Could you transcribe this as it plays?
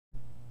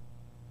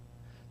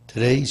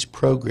Today's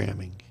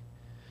programming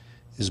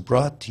is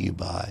brought to you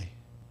by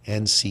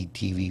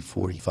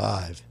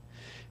NCTV45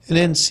 and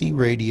NC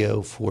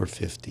Radio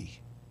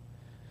 450,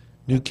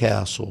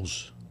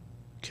 Newcastle's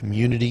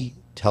community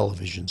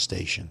television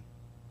station.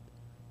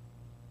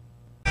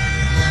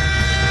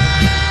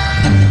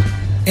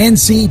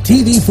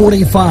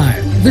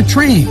 NCTV45, The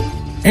Train,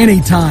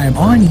 anytime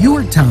on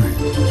your time.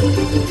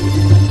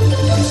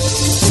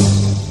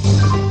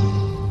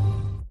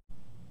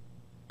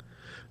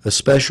 A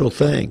special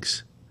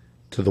thanks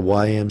to the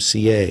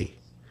YMCA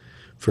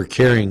for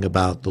caring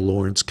about the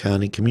Lawrence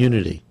County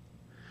community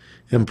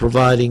and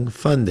providing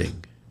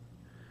funding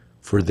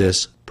for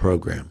this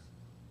program.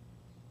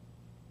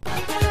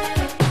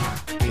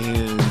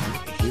 And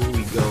here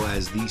we go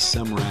as these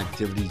summer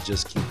activities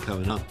just keep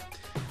coming up.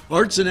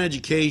 Arts and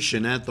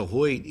Education at the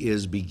Hoyt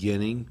is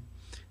beginning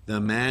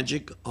the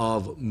Magic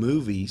of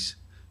Movies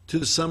to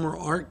the Summer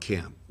Art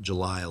Camp,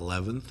 July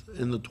 11th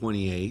and the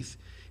 28th.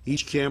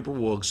 Each camper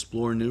will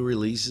explore new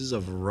releases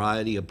of a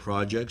variety of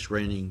projects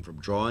ranging from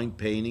drawing,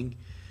 painting,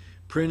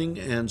 printing,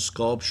 and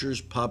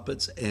sculptures,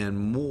 puppets, and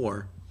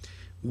more.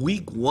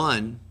 Week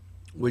 1,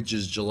 which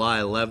is July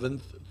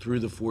 11th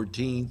through the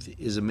 14th,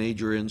 is a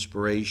major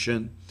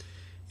inspiration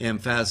and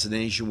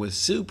fascination with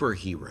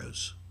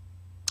superheroes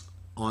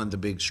on the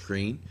big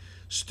screen.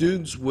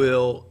 Students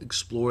will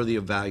explore the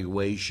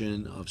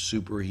evaluation of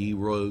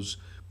superheroes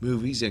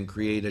movies and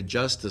create a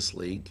Justice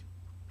League.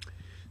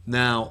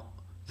 Now,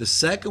 the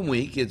second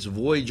week, it's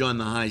Voyage on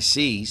the High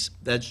Seas.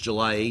 That's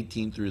July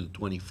 18th through the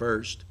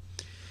 21st.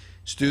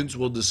 Students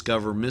will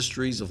discover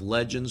mysteries of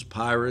legends,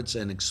 pirates,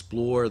 and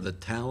explore the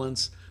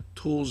talents,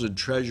 tools, and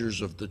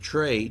treasures of the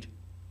trade,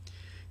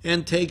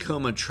 and take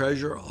home a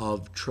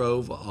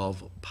trove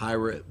of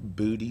pirate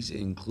booties,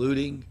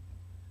 including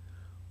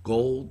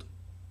gold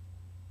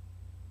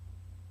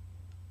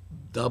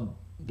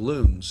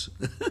doubloons,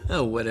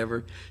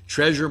 whatever,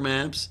 treasure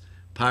maps,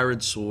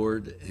 pirate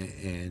sword,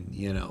 and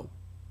you know,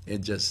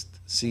 it just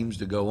seems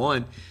to go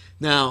on.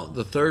 Now,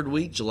 the third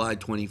week, July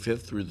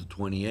 25th through the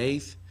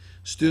 28th,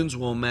 students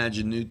will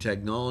imagine new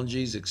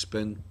technologies,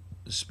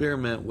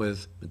 experiment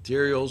with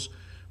materials,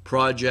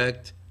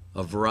 project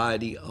a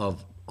variety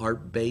of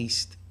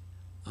art-based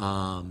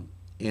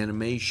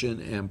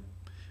animation and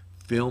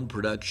film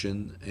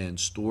production and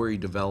story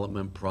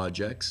development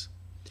projects.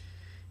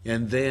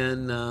 And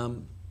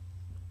then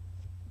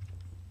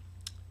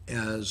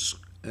as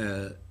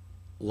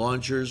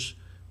launchers,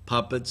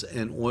 puppets,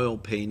 and oil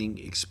painting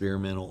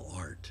experimental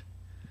art.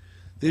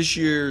 This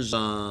year's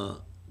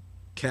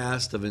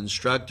cast of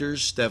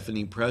instructors: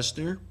 Stephanie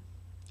Pressner,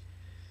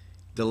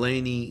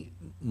 Delaney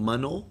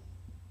Munnell,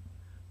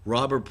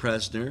 Robert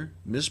Pressner.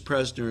 Miss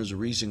Pressner is a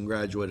recent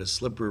graduate of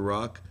Slippery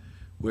Rock,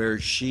 where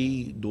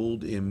she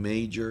dualed in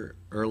major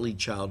early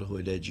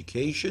childhood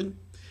education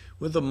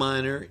with a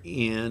minor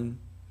in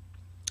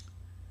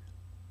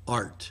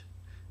art.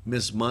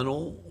 Miss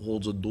Munnell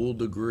holds a dual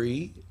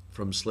degree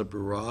from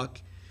Slippery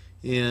Rock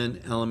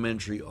in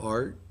elementary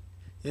art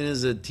and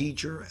is a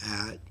teacher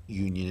at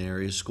Union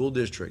Area School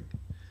District.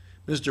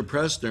 Mr.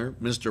 Pressner,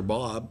 Mr.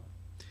 Bob,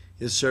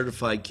 is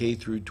certified K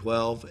through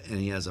 12, and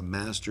he has a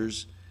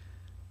master's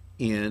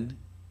in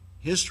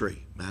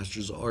history,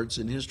 master's of arts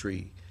in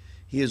history.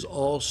 He is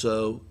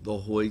also the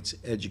Hoyt's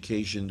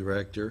education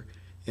director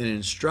and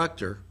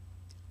instructor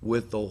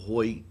with the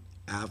Hoyt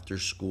after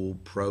school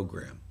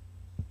program.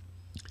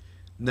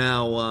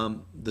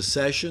 Now, the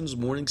sessions,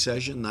 morning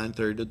session,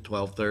 9:30 to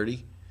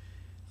 12:30,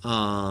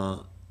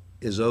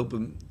 is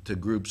open to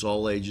groups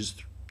all ages,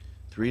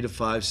 3 to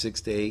 5,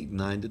 6 to 8,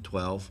 9 to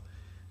 12.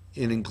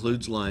 It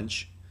includes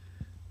lunch.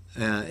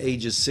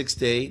 Ages 6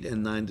 to 8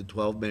 and 9 to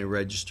 12 may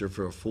register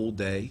for a full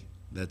day.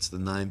 That's the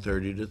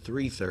 9:30 to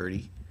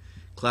 3:30.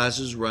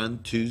 Classes run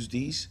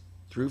Tuesdays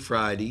through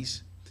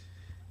Fridays,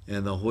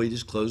 and the Hoyt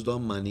is closed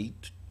on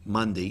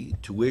Monday.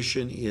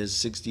 Tuition is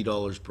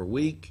 $60 per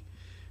week,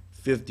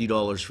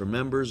 $50 for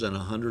members, and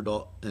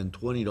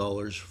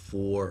 $120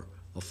 for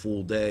a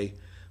full day,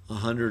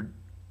 $100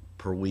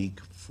 per week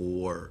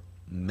for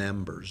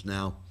members.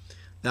 Now,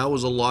 that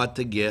was a lot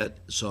to get,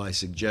 so I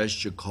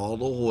suggest you call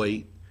the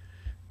Hoyt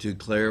to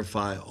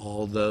clarify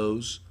all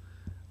those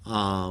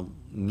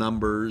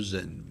numbers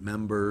and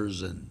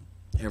members and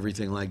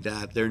everything like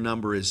that. Their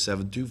number is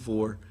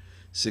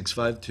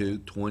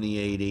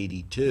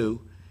 724-652-2882,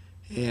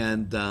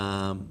 and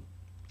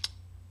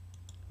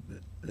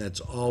that's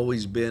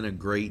always been a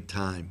great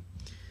time,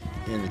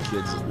 and the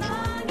kids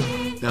enjoy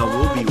it. Now,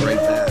 we'll be right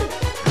back.